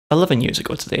11 years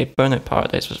ago today, Burnout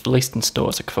Paradise was released in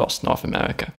stores across North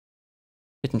America.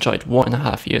 It enjoyed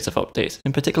 1.5 years of updates,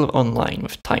 in particular online,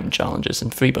 with time challenges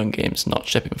and freeburn games not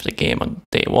shipping with the game on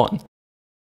day one.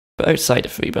 But outside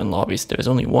of freeburn lobbies, there is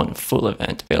only one full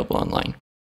event available online: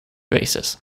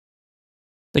 races.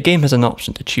 The game has an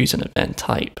option to choose an event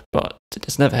type, but it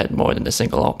has never had more than a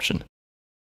single option.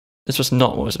 This was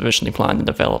not what was originally planned in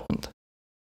development.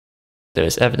 There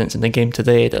is evidence in the game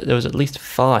today that there was at least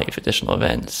 5 additional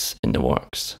events in the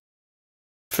works.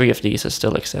 3 of these are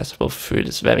still accessible through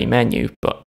this very menu,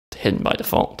 but hidden by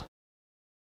default.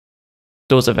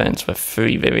 Those events were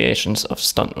 3 variations of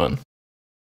Stunt Run.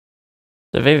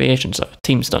 The variations are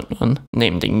Team Stunt Run,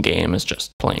 named in-game as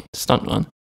just plain Stunt Run,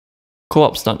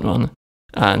 Co-op Stunt Run,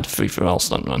 and Free-for-all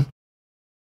Stunt Run.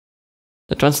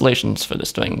 The translations for the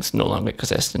strings no longer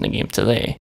exist in the game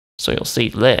today, so you'll see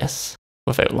this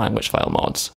without language file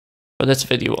mods. For this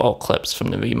video, all clips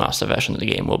from the remaster version of the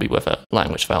game will be with a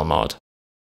language file mod.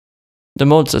 The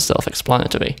mods are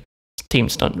self-explanatory. Team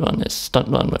Stunt Run is Stunt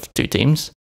Run with 2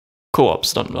 teams. Co-op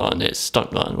Stunt Run is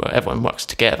Stunt Run where everyone works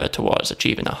together towards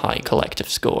achieving a high collective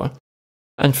score.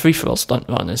 And Free-for-all Stunt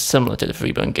Run is similar to the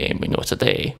freeburn game we know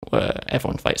today, where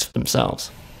everyone fights for themselves.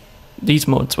 These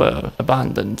modes were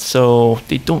abandoned, so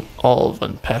they don't all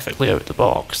run perfectly out of the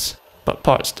box, but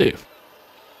parts do.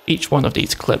 Each one of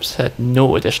these clips had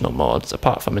no additional mods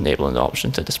apart from enabling the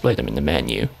option to display them in the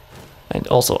menu, and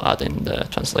also adding the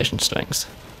translation strings.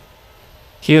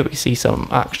 Here we see some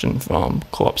action from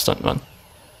Co-op Stunt Run.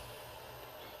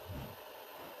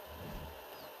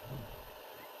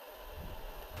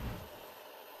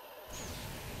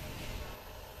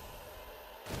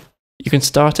 You can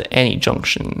start at any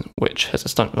junction which has a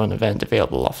Stunt Run event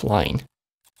available offline.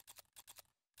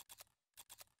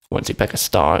 Once you pick a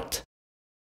start,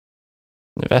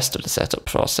 the rest of the setup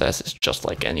process is just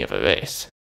like any other race.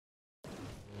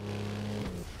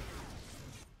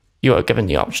 You are given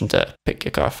the option to pick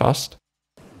your car first.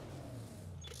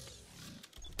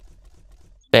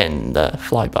 Then the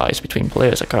flybys between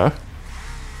players occur.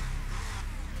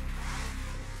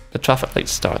 The traffic light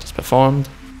start is performed.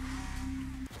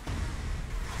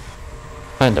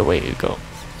 And away you go.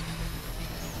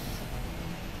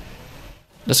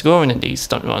 The scoring in these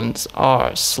stunt runs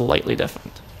are slightly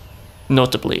different.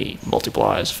 Notably,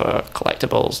 multipliers for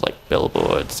collectibles like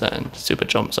billboards and super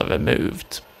jumps are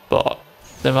removed, but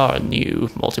there are new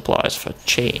multipliers for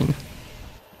chain.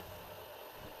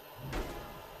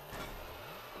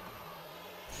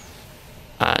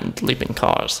 And leaping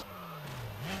cars.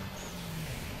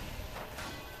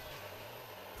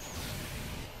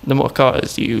 The more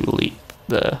cars you leap,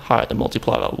 the higher the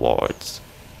multiplier awards.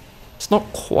 It's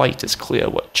not quite as clear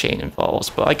what chain involves,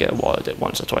 but I get awarded it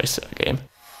once or twice in a game.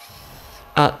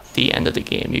 At the end of the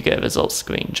game, you get a results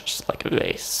screen just like a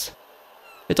race.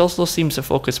 It also seems to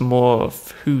focus more on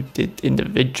who did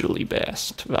individually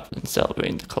best, rather than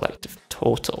celebrating the collective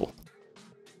total.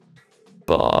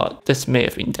 But this may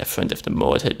have been different if the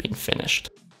mode had been finished.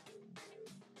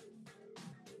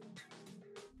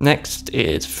 Next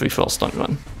is Free-for-all Stunt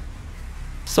Run.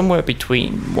 Somewhere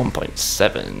between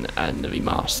 1.7 and the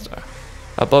remaster,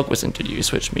 a bug was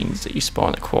introduced which means that you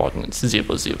spawn at coordinates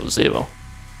 000,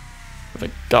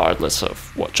 regardless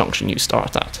of what junction you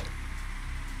start at.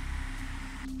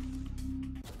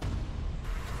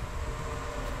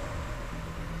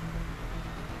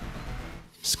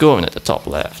 Scoring at the top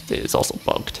left is also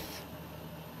bugged,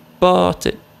 but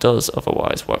it does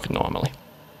otherwise work normally.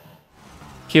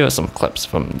 Here are some clips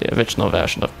from the original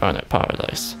version of Burnout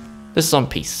Paradise. This is on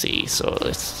PC, so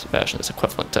this version is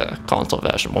equivalent to console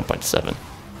version 1.7.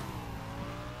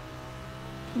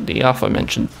 The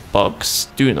aforementioned bugs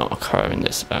do not occur in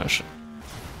this version.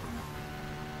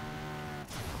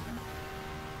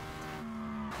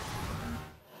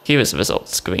 Here is the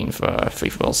results screen for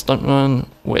Free-for-all Stunt Run,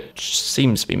 which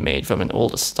seems to be made from an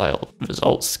older style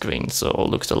results screen, so it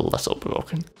looks a little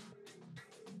broken.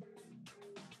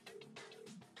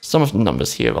 Some of the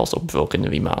numbers here are also broken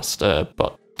in the remaster,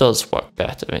 but does work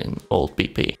better in old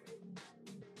BP.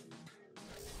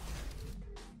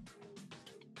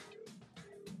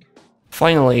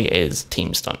 Finally is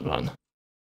Team Stunt Run.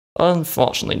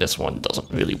 Unfortunately, this one doesn't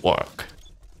really work.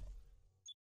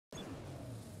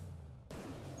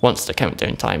 Once the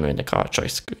countdown timer in the car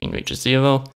choice screen reaches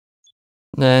 0,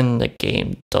 then the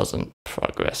game doesn't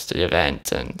progress to the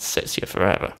event and sits here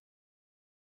forever.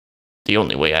 The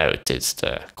only way out is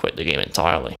to quit the game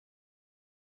entirely.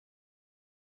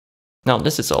 Now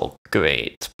this is all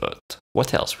great, but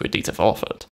what else would these have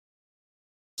offered?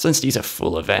 Since these are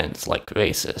full events like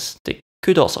races, they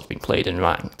could also have been played in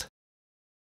ranked.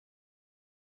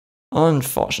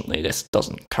 Unfortunately, this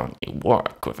doesn't currently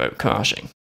work without crashing.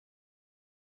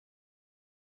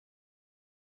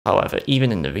 However,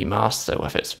 even in the remaster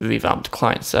with its revamped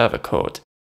client-server code,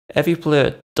 every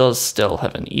player does still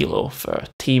have an ELO for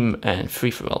Team and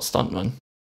Free-for-All Stunt Run.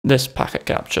 This packet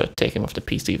capture, taken with the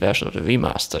PC version of the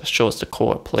remaster, shows the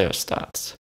core player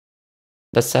stats.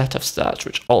 The set of stats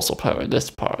which also power this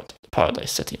part, the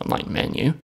Paradise City Online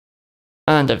menu,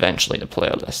 and eventually the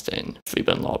player list in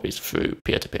freeburn lobbies through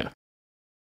peer-to-peer.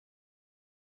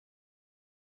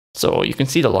 So you can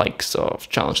see the likes of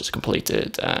challenges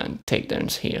completed and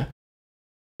takedowns here.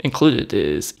 Included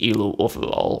is ELO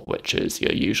overall, which is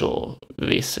your usual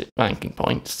race ranking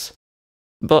points.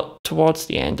 But towards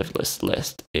the end of this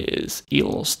list is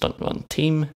ELO Stunt Run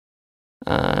Team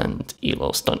and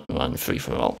ELO Stunt Run Free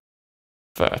for All,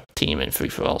 for Team and Free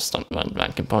for All Stunt Run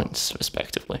ranking points,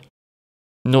 respectively.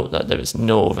 Note that there is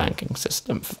no ranking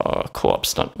system for co-op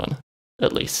Stunt Run,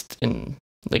 at least in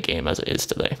the game as it is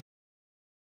today.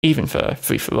 Even for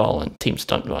Free for All and Team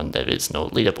Stunt Run, there is no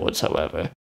leaderboards, however.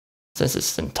 Since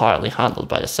it's entirely handled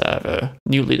by the server,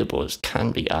 new leaderboards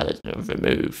can be added or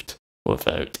removed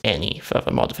without any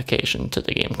further modification to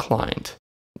the game client.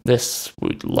 This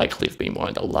would likely have been one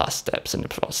of the last steps in the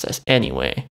process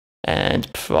anyway,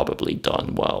 and probably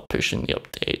done while pushing the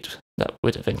update that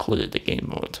would have included the game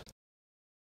mode.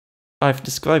 I've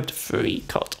described 3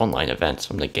 cut online events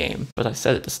from the game, but I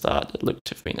said at the start it looked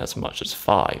to have been as much as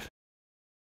 5.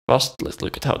 First, let's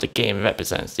look at how the game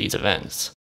represents these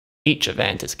events. Each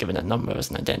event is given a number as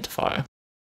an identifier.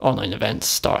 Online events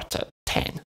start at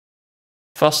 10.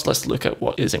 First, let's look at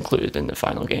what is included in the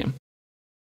final game.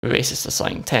 Races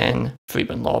assigned 10,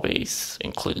 freeburn lobbies,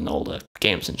 including all the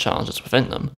games and challenges within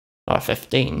them, are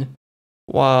 15,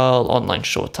 while online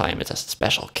showtime is a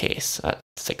special case at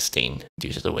 16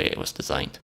 due to the way it was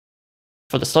designed.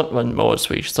 For the stunt run modes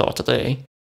we saw today,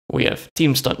 we have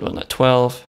Team Stunt Run at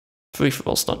 12,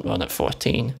 Free-for-all Stunt Run at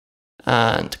 14,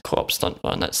 and Co-op Stunt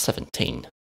Run at 17.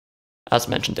 As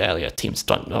mentioned earlier, Team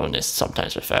Stunt Run is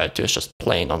sometimes referred to as just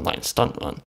plain online stunt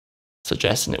run,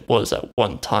 suggesting it was at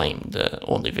one time the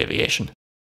only variation.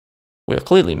 We are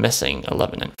clearly missing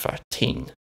 11 and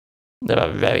 13. There are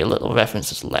very little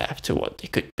references left to what they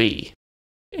could be.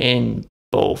 In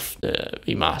both the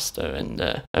remaster and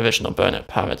the original Burnout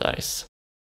Paradise,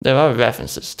 there are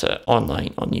references to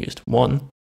Online Unused 1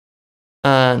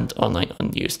 and Online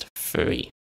Unused 3.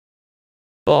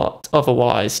 But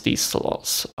otherwise, these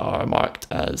slots are marked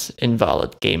as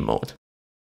invalid game mode.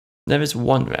 There is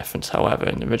one reference, however,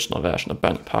 in the original version of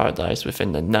Burnout Paradise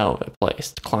within the now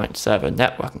replaced client-server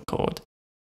networking code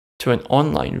to an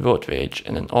online road rage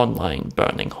and an online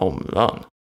burning home run.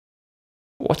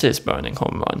 What is burning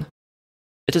home run?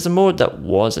 It is a mode that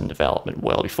was in development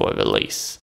well before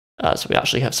release, as we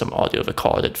actually have some audio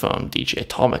recorded from DJ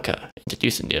Atomica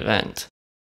introducing the event.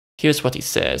 Here's what he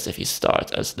says if you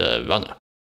start as the runner.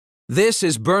 This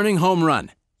is Burning Home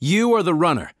Run. You are the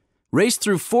runner. Race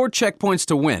through 4 checkpoints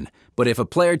to win, but if a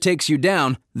player takes you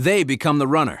down, they become the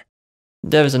runner.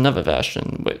 There is another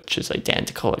version which is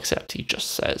identical except he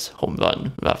just says home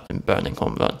run rather than burning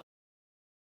home run.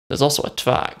 There's also a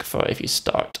track for if you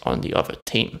start on the other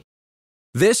team.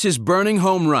 This is Burning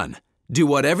Home Run. Do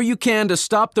whatever you can to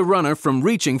stop the runner from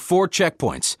reaching 4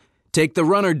 checkpoints. Take the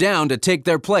runner down to take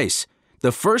their place.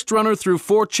 The first runner through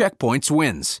 4 checkpoints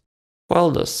wins.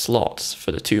 While the slots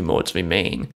for the 2 modes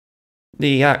remain,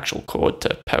 the actual code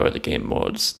to power the game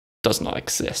modes does not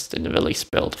exist in the release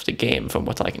build of the game from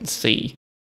what I can see,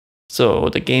 so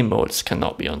the game modes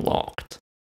cannot be unlocked.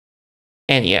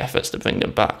 Any efforts to bring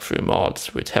them back through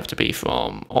mods would have to be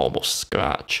from almost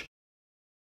scratch.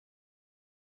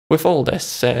 With all this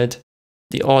said,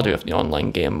 the order of the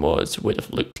online game modes would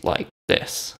have looked like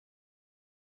this.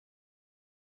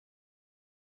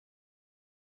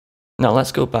 Now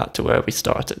let's go back to where we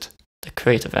started, the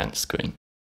Create Event screen.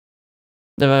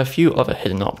 There are a few other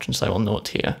hidden options I will note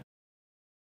here.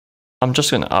 I'm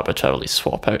just going to arbitrarily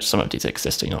swap out some of these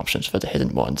existing options for the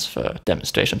hidden ones for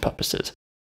demonstration purposes,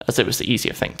 as it was the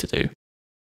easier thing to do.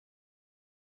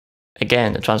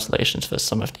 Again, the translations for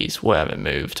some of these were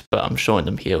removed, but I'm showing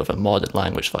them here with a modded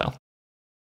language file.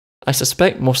 I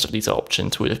suspect most of these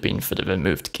options would have been for the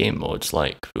removed game modes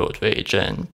like Road Rage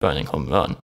and Burning Home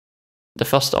Run. The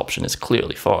first option is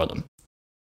clearly for them.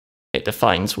 It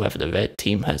defines whether the red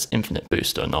team has infinite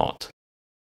boost or not.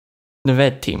 The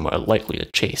red team were likely the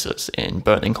chasers in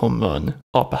Burning Home Run,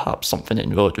 or perhaps something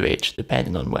in Road Rage,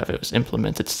 depending on whether it was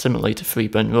implemented similarly to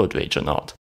Freeburn Road Rage or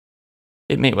not.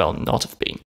 It may well not have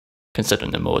been,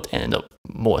 considering the mode ended up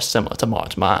more similar to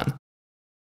Marked Man.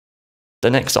 The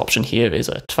next option here is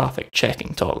a traffic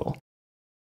checking toggle.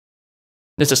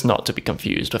 This is not to be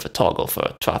confused with a toggle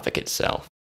for traffic itself.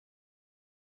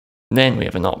 Then we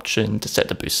have an option to set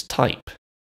the boost type.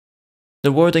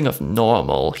 The wording of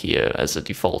normal here as a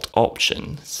default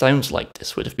option sounds like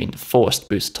this would have been the forced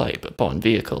boost type upon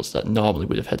vehicles that normally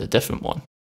would have had a different one.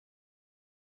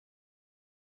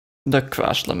 The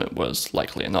crash limit was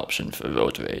likely an option for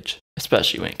road rage,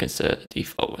 especially when you consider the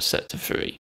default was set to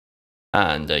 3,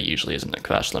 and there usually isn't a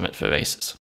crash limit for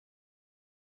races.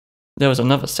 There was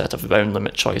another set of round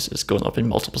limit choices going up in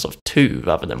multiples of 2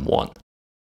 rather than 1.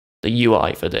 The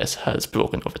UI for this has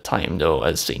broken over time though,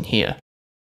 as seen here.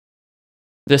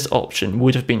 This option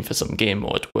would have been for some game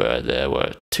mode where there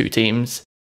were 2 teams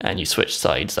and you switch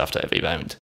sides after every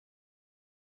round.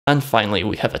 And finally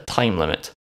we have a time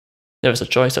limit. There is a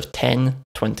choice of 10,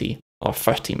 20 or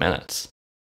 30 minutes.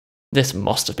 This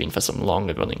must have been for some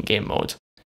longer running game mode,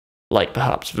 like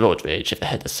perhaps Road Rage if it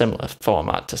had a similar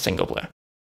format to single player.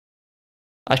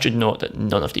 I should note that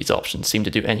none of these options seem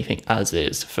to do anything as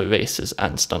is for races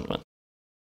and stuntmen.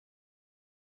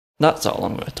 That's all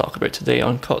I'm going to talk about today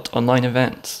on CUT Online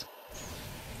events.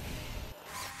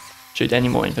 Should any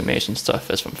more information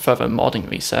surface from further modding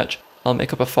research, I'll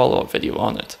make up a follow-up video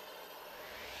on it.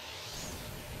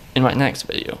 In my next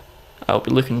video, I'll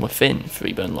be looking within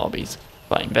Freeburn lobbies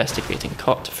by investigating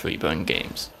CUT Freeburn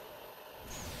games.